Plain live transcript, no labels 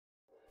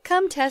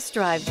Come test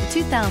drive the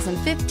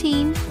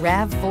 2015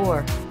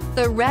 RAV4.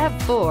 The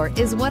RAV4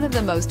 is one of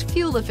the most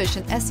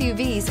fuel-efficient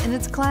SUVs in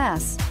its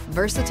class.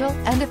 Versatile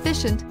and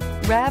efficient,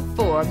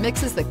 RAV4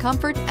 mixes the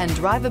comfort and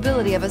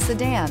drivability of a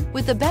sedan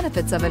with the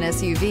benefits of an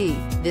SUV.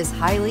 This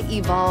highly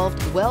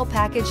evolved,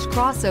 well-packaged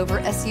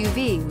crossover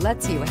SUV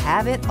lets you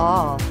have it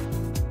all.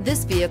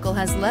 This vehicle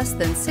has less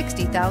than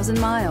 60,000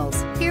 miles.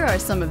 Here are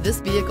some of this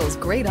vehicle's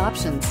great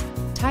options: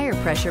 tire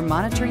pressure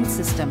monitoring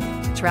system,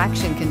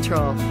 traction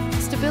control,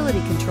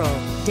 stability control,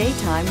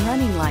 daytime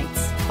running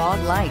lights, fog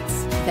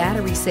lights,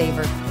 battery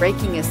saver,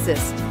 braking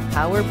assist,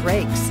 power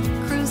brakes,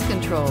 cruise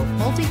control,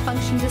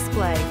 multifunction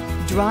display.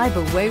 Drive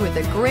away with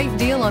a great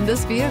deal on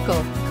this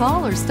vehicle.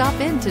 Call or stop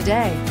in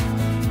today.